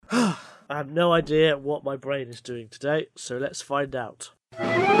have no idea what my brain is doing today, so let's find out.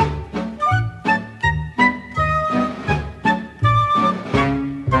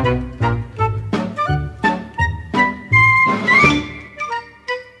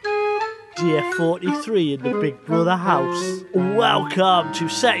 Year 43 in the Big Brother house. Welcome to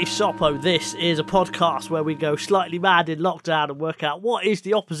Seti Sopo. This is a podcast where we go slightly mad in lockdown and work out what is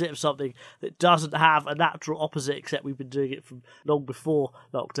the opposite of something that doesn't have a natural opposite, except we've been doing it from long before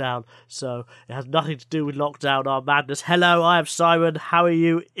lockdown, so it has nothing to do with lockdown, our madness. Hello, I am Simon. How are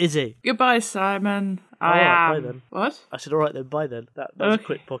you, Izzy? Goodbye, Simon. I Bye am... then. What? I said, all right then, bye then. That was a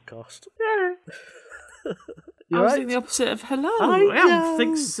quick podcast. Yeah. You I was right? thinking the opposite of hello. I don't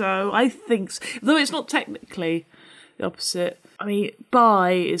think so. I think so. Though it's not technically the opposite. I mean,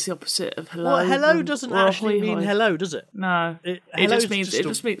 bye is the opposite of hello. Well, hello doesn't actually mean hello, does it? No. It hello's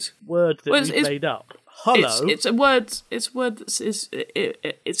just means word that we've made up. Hello. It's a word. It's word that's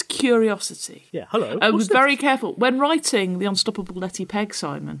it's curiosity. Yeah, hello. I was very careful when writing the Unstoppable Letty Peg,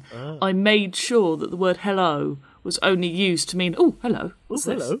 Simon. I made sure that the word hello was only used to mean hello. What's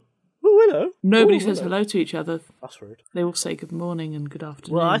this? Hello. Oh, hello. Nobody says hello to each other. That's rude. They all say good morning and good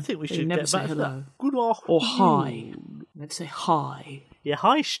afternoon. Well, I think we should never get say back to hello. that. Good afternoon. Or hi. They'd say hi. Yeah,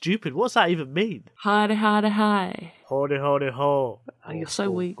 hi, stupid. What's that even mean? Hi, hi, hi. Howdy, howdy, ho. Oh, you're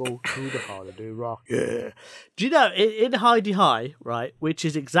so weak. Go to the holiday rock. Yeah. Do you know, in Heidi High, right, which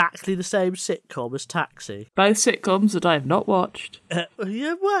is exactly the same sitcom as Taxi. Both sitcoms that I have not watched. Yeah,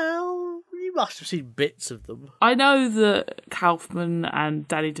 well, you must have seen bits of them. I know that Kaufman and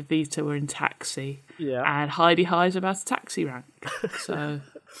Danny DeVito were in Taxi. Yeah. And Heidi High is about a taxi rank. So...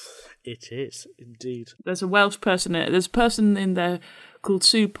 It is, indeed. There's a Welsh person in it. There's a person in there called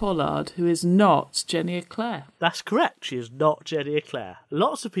Sue Pollard who is not Jenny Eclair. That's correct. She is not Jenny Eclair.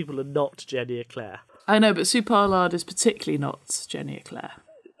 Lots of people are not Jenny Eclair. I know, but Sue Pollard is particularly not Jenny Eclair.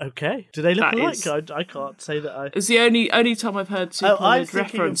 Okay. Do they look That alike? is- I can't say that I... It's the only time I've heard Sue Pollard's thinking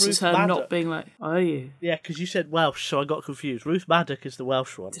of reference is Ruth her Maddock. not being like, are you? Yeah, because you said Welsh, so I got confused. Ruth Maddock is the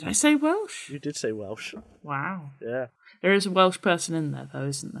Welsh one. Did I say Welsh? You did say Welsh. Wow. Yeah. There is a Welsh person in there, though,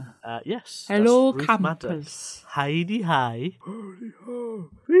 isn't there? Yes. Hello, that's Ruth Maddock. campers. Heidi Hi. Heidi Ho.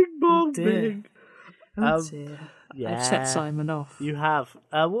 Bing bong dear. bing. Oh dear. Yeah. I've set Simon off. You have.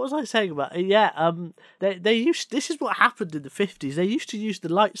 What was I saying about? They used. This is what happened in the 50s. They used to use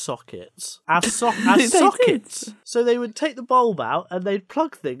the light sockets as They sockets. did. So they would take the bulb out and they'd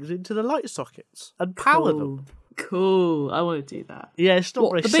plug things into the light sockets and power them. Cool. I want to do that. Yeah, it's not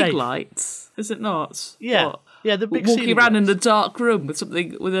What, very the safe. big lights? Is it not? Yeah. What? Yeah, the big Walking ceiling around in lights. the dark room with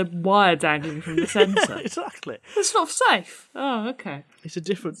something with a wire dangling from the centre. Exactly. It's not safe. Oh, okay. It's a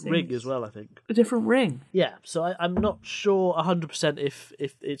different ring as well, I think. A different ring. Yeah, so I'm not sure 100% if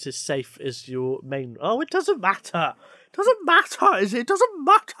it's as safe as your main... Oh, it doesn't matter. It doesn't matter, is it? It doesn't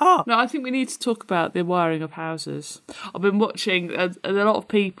matter. No, I think we need to talk about the wiring of houses. I've been watching a lot of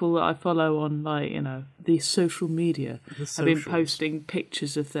people that I follow on, the social media have been posting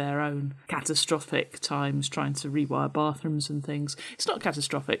pictures of their own catastrophic times trying to rewire bathrooms and things. It's not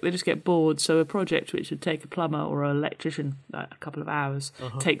catastrophic, they just get bored, so a project which would take a plumber or an electrician a couple of hours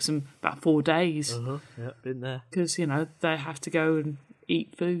takes them about 4 days. Yeah, been there. Because, they have to go and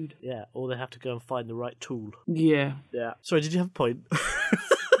eat food. Yeah, or they have to go and find the right tool. Yeah. Yeah. Sorry, did you have a point?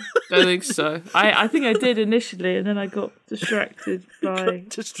 Don't think so. I think I did initially, and then I got distracted by...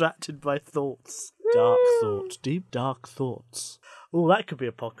 Distracted by thoughts. Dark thoughts. Deep, dark thoughts. Oh, that could be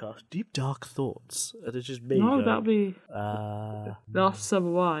a podcast. Deep, dark thoughts. And it's just me going, that'll be last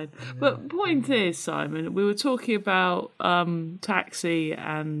summer wine. But point is, Simon, we were talking about Taxi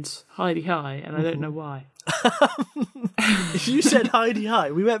and Heidi High, and I don't know why. You said Heidi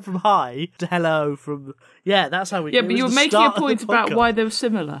Hi. We went from hi to hello from... Yeah, that's how we... Yeah, but you were making a point about why they were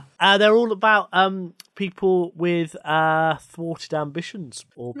similar. They're all about people with thwarted ambitions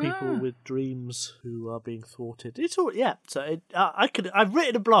or people with dreams who are being thwarted. It's all... Yeah, so I've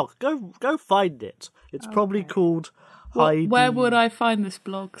written a blog. Go find it. It's probably called... Heidi... Where would I find this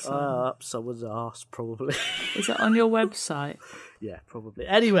blog, Simon? Up someone's arse, probably. Is it on your website? Yeah, probably.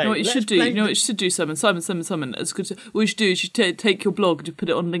 Anyway, You know what you should do? You know what you should do, Simon? It's good. What you should do is you take your blog and you put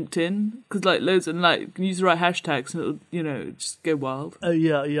it on LinkedIn because loads and use the right hashtags and it'll just go wild. Oh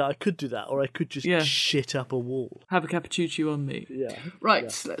yeah, I could do that, or I could just shit up a wall. Have a cappuccino on me. Yeah.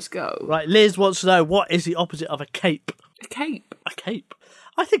 Right, let's go. Right, Liz wants to know what is the opposite of a cape. A cape. A cape.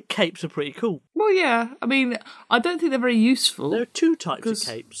 I think capes are pretty cool. Well, yeah. I mean, I don't think they're very useful. There are two types of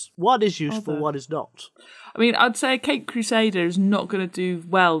capes. One is useful, one is not. I mean, I'd say a Cape Crusader is not going to do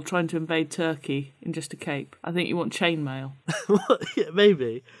well trying to invade Turkey in just a cape. I think you want chainmail. Yeah,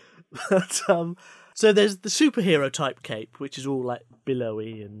 maybe. But, so there's the superhero type cape, which is all like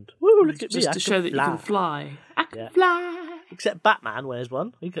billowy and woo, look at me, just to show that you can fly. I can fly. Except Batman wears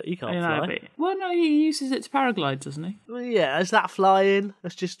one. He can't fly. Well, no, he uses it to paraglide, doesn't he? Well, yeah, is that flying?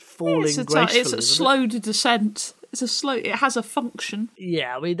 That's just falling gracefully. It's a slow descent. It has a function.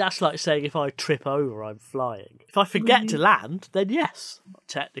 Yeah, I mean, that's like saying if I trip over, I'm flying. If I forget to land, then yes,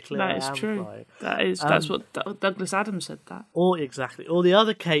 technically I am true. flying. That's what Douglas Adams said that. Or exactly. Or the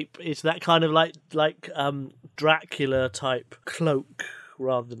other cape is that kind of like Dracula type cloak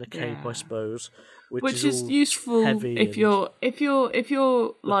rather than a cape, I suppose. Which is useful if you're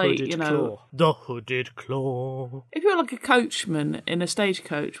like, you know, the hooded claw. If you're like a coachman in a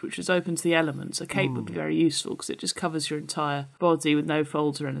stagecoach which is open to the elements, a cape would be very useful because it just covers your entire body with no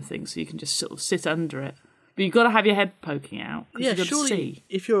folds or anything, so you can just sort of sit under it. But you've got to have your head poking out. Yeah, you've got surely to see.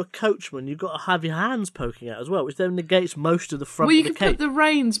 If you're a coachman, you've got to have your hands poking out as well, which then negates most of the front of the cape. Well, you can put the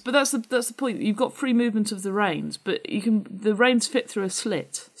reins, but that's the point. You've got free movement of the reins, but the reins fit through a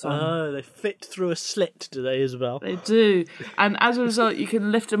slit. Oh, they fit through a slit, do they, Isabel? They do. And as a result, you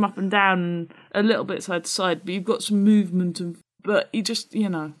can lift them up and down a little bit side to side, but you've got some movement but you just,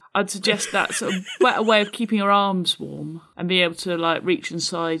 I'd suggest that's a better way of keeping your arms warm and be able to, like, reach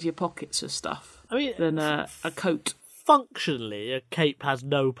inside your pockets and stuff. I mean, than a coat. Functionally, a cape has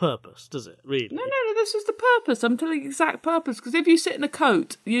no purpose, does it, really? No, this is the purpose. I'm telling you the exact purpose. Because if you sit in a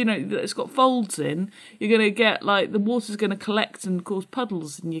coat, that it's got folds in, you're going to get, like, the water's going to collect and cause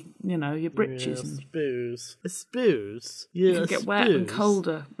puddles in your breeches. Yeah, spoos. Yeah, you can get wet and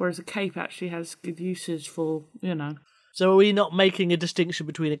colder, whereas a cape actually has good uses for, So are we not making a distinction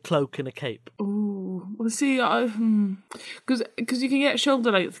between a cloak and a cape? Oh, well, see, because you can get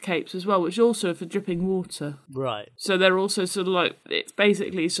shoulder-length capes as well, which also are for dripping water. Right. So they're also sort of like, it's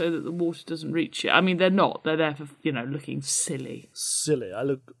basically so that the water doesn't reach you. I mean, they're not. They're there for, looking silly. Silly. I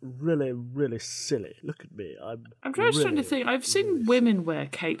look really, really silly. Look at me. I'm just trying to think. I've seen women wear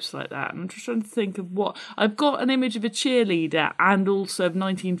capes like that, and I'm just trying to think of what... I've got an image of a cheerleader and also of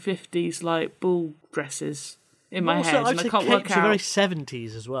 1950s, like, ball dresses in my head, and I can't work out. Capes are very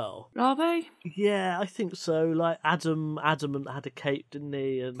 70s as well. Are they? Yeah, I think so. Like Adam had a cape, didn't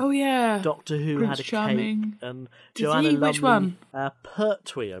he? And oh yeah, Doctor Who Prince had a Charming. cape, and Did Joanna he? Lumley, Which one?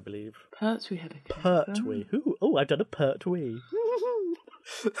 Pertwee, I believe. Pertwee had a cape. Pertwee. Oh, I've done a Pertwee.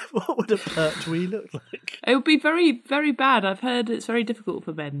 What would a Pertwee look like? It would be very, very bad. I've heard it's very difficult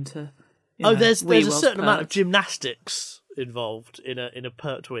for men to. There's a certain amount of gymnastics involved in a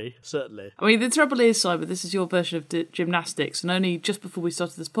Pertwee, certainly. I mean, the trouble is, Simon, this is your version of gymnastics, and only just before we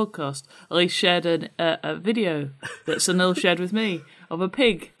started this podcast, I shared a video that Sunil shared with me of a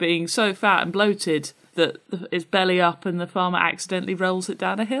pig being so fat and bloated that it's belly up and the farmer accidentally rolls it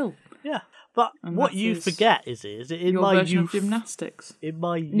down a hill. Yeah, but what you forget is in your my version youth, of gymnastics. In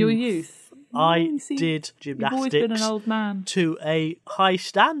my youth, your youth. I did gymnastics. You've always been an old man. To a high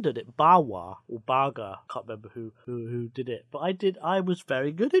standard at Bawa or Baga. Can't remember who did it, but I was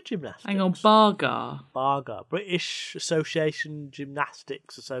very good at gymnastics. Hang on, Baga, British Association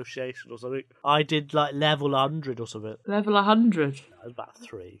Gymnastics Association or something. I did like level 100 or something. Level 100. That was about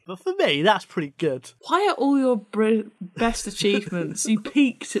 3, but for me that's pretty good. Why are all your best achievements? You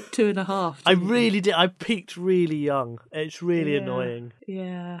peaked at 2.5. I really did. I peaked really young. It's really annoying.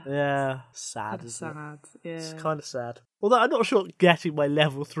 Yeah. Sad. That's sad. Yeah. It's kind of sad. Although I'm not sure getting my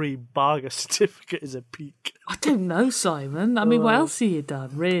level 3 Barger certificate is a peak. I don't know, Simon. I mean, what else have you done,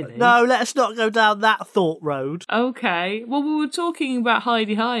 really? No, let's not go down that thought road. Okay. Well, we were talking about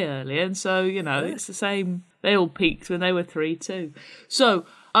Heidi High earlier, and so, it's the same. They all peaked when they were 3 too. So,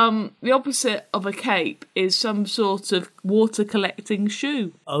 the opposite of a cape is some sort of water collecting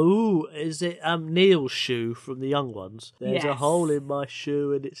shoe. Oh, is it Neil's shoe from the young ones? There's a Yes. hole in my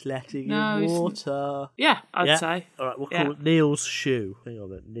shoe and it's letting in water. Yeah, I'd say. All right, we'll call it Neil's shoe. Hang on a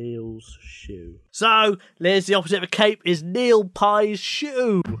minute, Neil's shoe. So, Liz, the opposite of a cape is Neil Pie's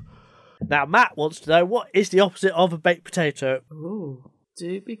shoe. Now, Matt wants to know, what is the opposite of a baked potato? Ooh.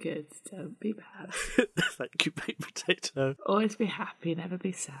 Do be good, don't be bad. Thank you, baked potato. Always be happy, never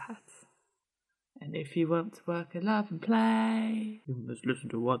be sad. And if you want to work and love and play, you must listen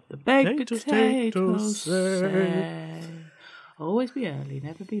to what the baked potatoes say. Always be early,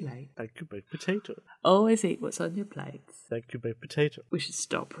 never be late. Thank you, baked potato. Always eat what's on your plate. Thank you, baked potato. We should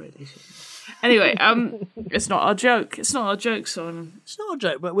stop, really, shouldn't we? Anyway, it's not our joke. It's not our joke, Simon. It's not a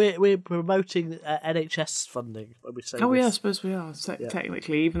joke, but we're promoting NHS funding when we say this. I suppose we are,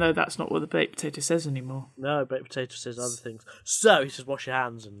 technically, even though that's not what the baked potato says anymore. No, baked potato says other things. So, he says wash your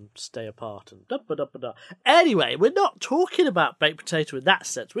hands and stay apart and da-ba-da-ba-da. Anyway, we're not talking about baked potato in that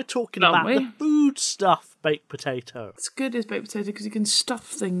sense. We're talking about the food stuff baked potato. It's good as baked potato because you can stuff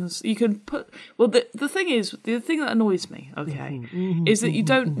things. You can put... Well, the thing is, the thing that annoys me, okay, is that you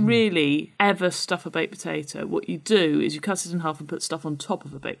don't really ever stuff a baked potato. What you do is you cut it in half and put stuff on top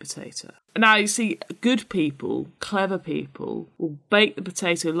of a baked potato. Now, you see, good people, clever people, will bake the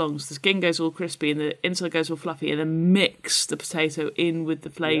potato long so the skin goes all crispy and the inside goes all fluffy, and then mix the potato in with the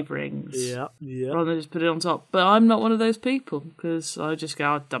flavourings. Yeah. Rather than just put it on top. But I'm not one of those people, because I just go,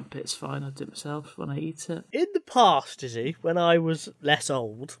 I'll dump it, it's fine, I'll do it myself when I eat it. In the past, Izzy, when I was less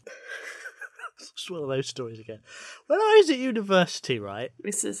old... It's one of those stories again. When I was at university, right?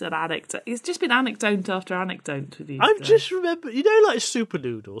 This is an anecdote. It's just been anecdote after anecdote with you. I've just remembered, like super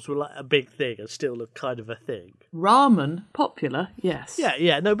noodles were like a big thing and still a kind of a thing. Ramen, popular, yes.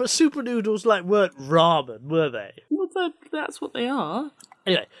 Yeah, no, but super noodles weren't ramen, were they? Well, that's what they are.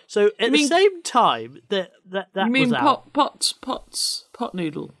 Anyway, so at the same time that you mean was out... pot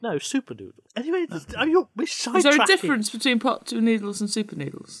noodle? No, super noodle. Anyway, we're sidetracking. Is there a difference between pot noodles and super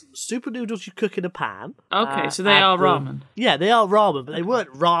noodles? Super noodles you cook in a pan. Okay, so they are ramen. Yeah, they are ramen, but they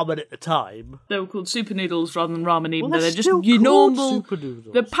weren't ramen at the time. They were called super noodles rather than ramen, even though they're just your normal... super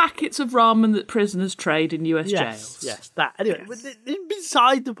noodles. The packets of ramen that prisoners trade in US jails. Yes, that. Anyway,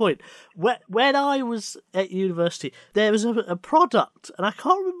 beside the point. When I was at university, there was a product, and I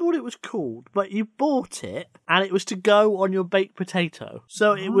can't remember what it was called, but you bought it, and it was to go on your baked potato.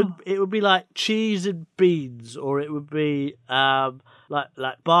 So it would be like cheese and beans, or it would be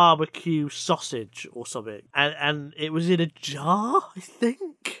like barbecue sausage or something, and it was in a jar, I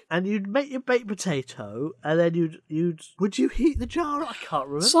think. And you'd make your baked potato, and then would you heat the jar? I can't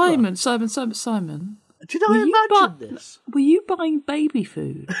remember. Simon. Did I imagine this? Were you buying baby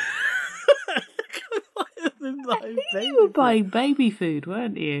food? You were buying baby food,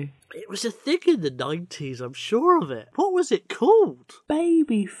 weren't you? It was a thing in the 90s, I'm sure of it. What was it called?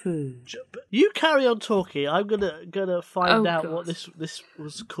 Baby food. You carry on talking. I'm gonna find out what this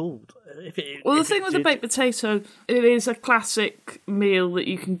was called. The thing with the baked potato, it is a classic meal that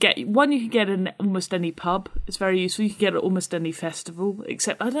you can get. One, you can get in almost any pub. It's very useful. You can get it at almost any festival.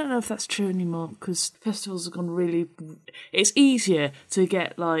 Except I don't know if that's true anymore because festivals have gone really. It's easier to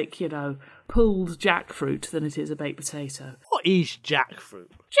get pulled jackfruit than it is a baked potato. What is jackfruit?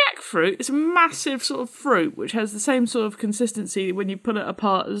 Jackfruit is a massive sort of fruit which has the same sort of consistency when you pull it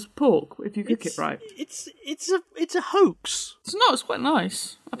apart as pork, if you cook it right. It's a hoax. It's not, it's quite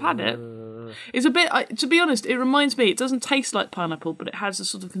nice. I've had it. It's a bit, to be honest, it reminds me, it doesn't taste like pineapple, but it has a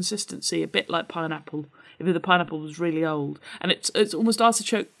sort of consistency, a bit like pineapple, if the pineapple was really old. And it's almost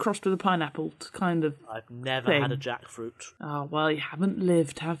artichoke crossed with a pineapple kind of I've never had a jackfruit. Oh, well, you haven't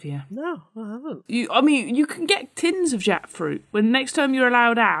lived, have you? No, I haven't. You can get tins of jackfruit. When next time you're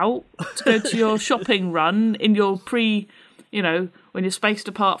allowed out to go to your shopping run in your when you're spaced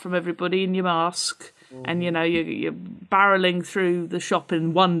apart from everybody in your mask, and you're barreling through the shop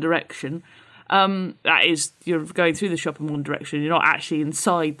in one direction. That is, you're going through the shop in one direction. You're not actually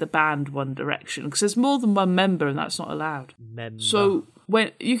inside the band one direction because there's more than one member, and that's not allowed. So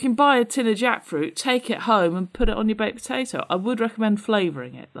when you can buy a tin of jackfruit, take it home and put it on your baked potato. I would recommend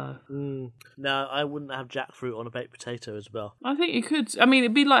flavouring it though. No, I wouldn't have jackfruit on a baked potato as well. I think you could. I mean,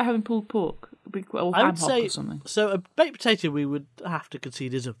 it'd be like having pulled pork. Or ham hock or something. So a baked potato, we would have to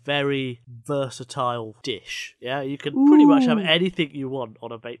concede, is a very versatile dish. Yeah, you can pretty much have anything you want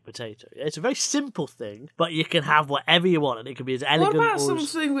on a baked potato. It's a very simple thing, but you can have whatever you want, and it can be as elegant. What about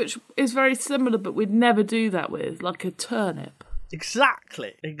something which is very similar, but we'd never do that with, like a turnip?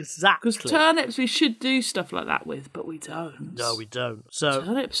 Exactly. Because turnips we should do stuff like that with, but we don't. No, we don't. So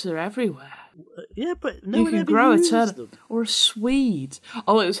turnips are everywhere. Yeah, but no you one can ever grow a uses turnip them. or a swede.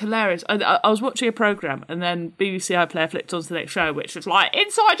 Oh, it was hilarious. I was watching a programme and then BBC iPlayer flipped onto the next show, which was like,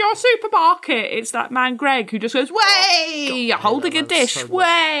 inside your supermarket. It's that man Greg who just goes, way, holding a dish, so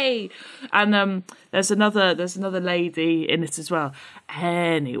way. And there's another lady in it as well.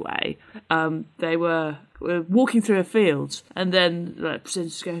 Anyway, they were walking through a field, and then the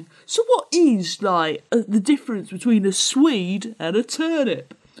presenter's going, so what is the difference between a swede and a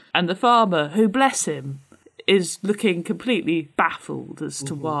turnip? And the farmer, who, bless him, is looking completely baffled as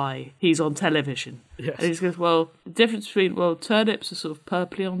to why he's on television. Yes. And he goes, well, the difference between, turnips are sort of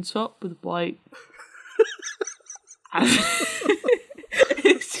purply on top with white.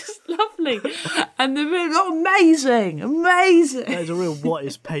 It's just lovely. And they're amazing. That is a real what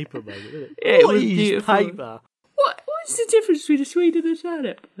is paper moment, isn't it? It what was is beautiful. paper? What's the difference between a swede and a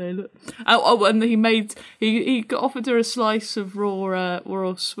turnip? They look. And he got offered her a slice of raw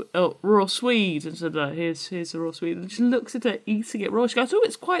swede and said, here's a raw swede. And she looks at it, eating it raw. She goes, oh,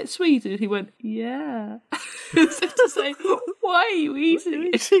 it's quite sweet. And he went, yeah. As if to say, why are you eating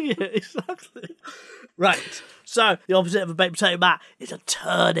it? Eating it, exactly. Right, so the opposite of a baked potato, Matt, is a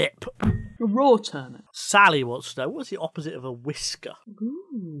turnip. A raw turnip. Sally wants to know, what's the opposite of a whisker?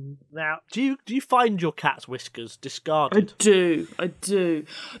 Ooh. Now, do you find your cat's whiskers discarded? I do.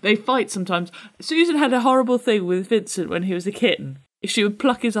 They fight sometimes. Susan had a horrible thing with Vincent when he was a kitten. She would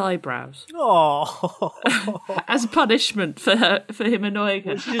pluck his eyebrows. Oh, as a punishment for him annoying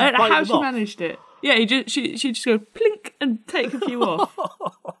her. I don't know how she managed it. Yeah, she'd just go plink and take a few off.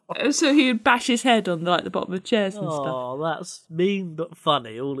 So he would bash his head on the bottom of chairs and stuff. Oh, that's mean but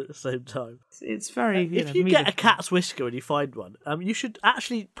funny all at the same time. It's very. If you get a cat's whisker and you find one, you should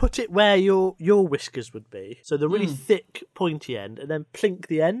actually put it where your whiskers would be. So the really thick, pointy end, and then plink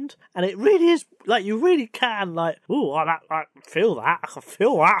the end. And it really is you really can ooh, I feel that. I can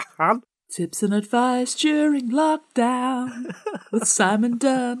feel that, man. Tips and advice during lockdown with Simon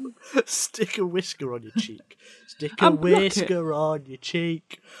Dunn. Stick a whisker on your cheek. Stick a whisker on your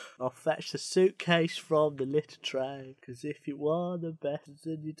cheek. I'll fetch the suitcase from the litter tray. 'Cause if you want the best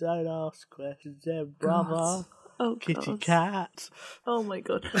and you don't ask questions, then brother. Oh, kitty cat. Oh my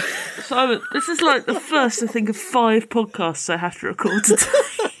God. Simon, this is the first, I think, of 5 podcasts I have to record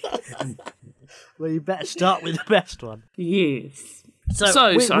today. Well, you better start with the best one. Yes.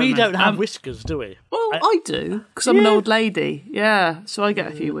 So we don't have whiskers, do we? Well, I do, because I'm an old lady. Yeah, so I get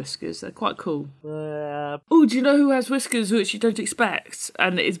a few whiskers. They're quite cool. Oh, do you know who has whiskers which you don't expect?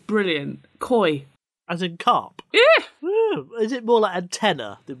 And it's brilliant. Koi. As in carp? Yeah. Ooh, is it more like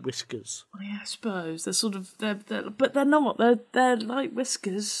antenna than whiskers? Oh, yeah, I suppose. They're sort of, but they're not. They're like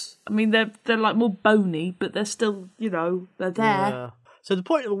whiskers. I mean, they're more bony, but they're still, they're there. Yeah. So the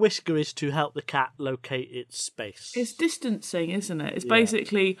point of a whisker is to help the cat locate its space. It's distancing, isn't it? It's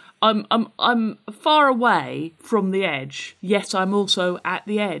basically I'm far away from the edge, yet I'm also at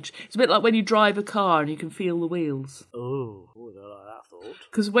the edge. It's a bit like when you drive a car and you can feel the wheels. Oh, I don't like that thought.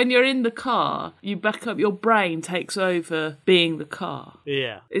 Because when you're in the car, you back up. Your brain takes over being the car.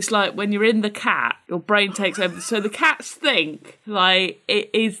 Yeah. It's like when you're in the cat, your brain takes over. So the cats think it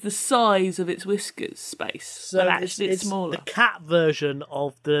is the size of its whiskers space, so actually it's smaller. The cat version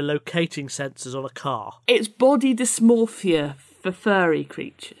of the locating sensors on a car. It's body dysmorphia for furry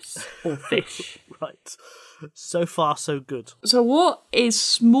creatures or fish. Right. So far, so good. So what is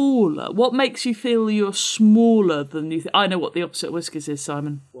smaller? What makes you feel you're smaller than you I know what the opposite of whiskers is,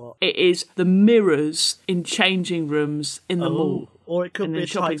 Simon. What? It is the mirrors in changing rooms in the mall. Or it could be a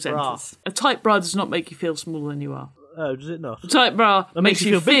tight bra. A tight bra does not make you feel smaller than you are. Oh, does it not? A tight bra makes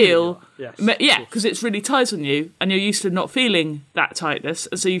you feel... Yes. Yeah, because it's really tight on you and you're used to not feeling that tightness,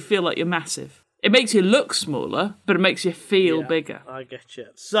 and so you feel like you're massive. It makes you look smaller, but it makes you feel bigger. I get you.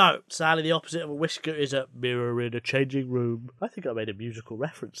 So, Sally, the opposite of a whisker is a mirror in a changing room. I think I made a musical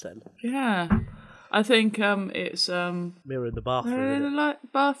reference then. Yeah. I think it's... Mirror in the bathroom.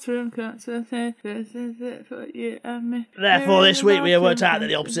 Bathroom. Therefore, this week we have worked out that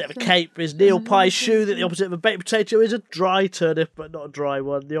the opposite of a cape is Neil Pye's shoe, that the opposite of a baked potato is a dry turnip, but not a dry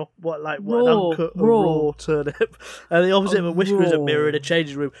one. An uncut, raw turnip. And the opposite of a whisker is a mirror in a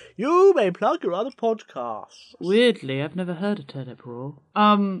changing room. You may plug your other podcasts. Weirdly, I've never heard of turnip raw.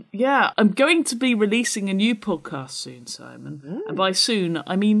 Yeah, I'm going to be releasing a new podcast soon, Simon. And by soon,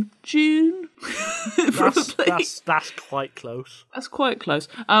 I mean June. That's quite close. That's quite close.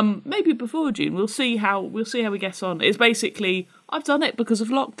 Maybe before June. We'll see how we get on. It's basically I've done it because of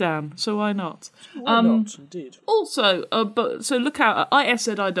lockdown, so why not? Why not, indeed. Also, so look out at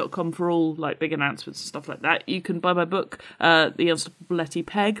iszi.com for all big announcements and stuff like that. You can buy my book, The Unstoppable Letty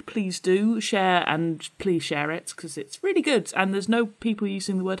Peg. Please do share, and please share it because it's really good. And there's no people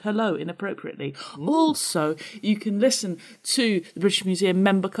using the word hello inappropriately. Also, you can listen to the British Museum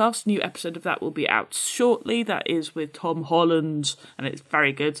Membercast. New episode of that will be out shortly. That is with Tom Holland, and it's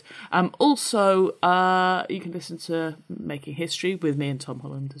very good. Also, you can listen to Making History with me and Tom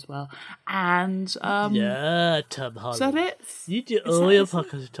Holland as well. And Tom Holland. Is that it? You do all your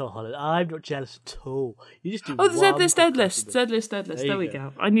podcasts with Tom Holland. I'm not jealous at all. You just do the Z-List Deadlist. There we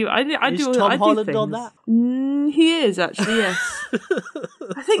go. I do. Is Tom Holland on that? He is actually, yes.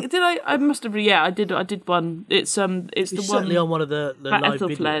 I think I must have. Yeah, I did one. It's the one. Certainly on one of the live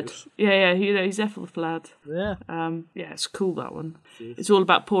Ethelfled. videos. Yeah. He's Ethelfled. Yeah. Yeah, it's cool, that one. Jeez. It's all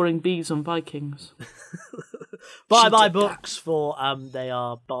about pouring bees on Vikings. Buy my books for they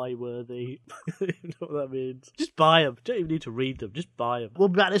are buy-worthy. You know what that means? Just buy them. Don't even need to read them. Just buy them. We'll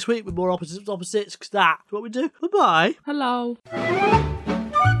be back this week with more opposites, because that's what we do. Bye-bye. Hello.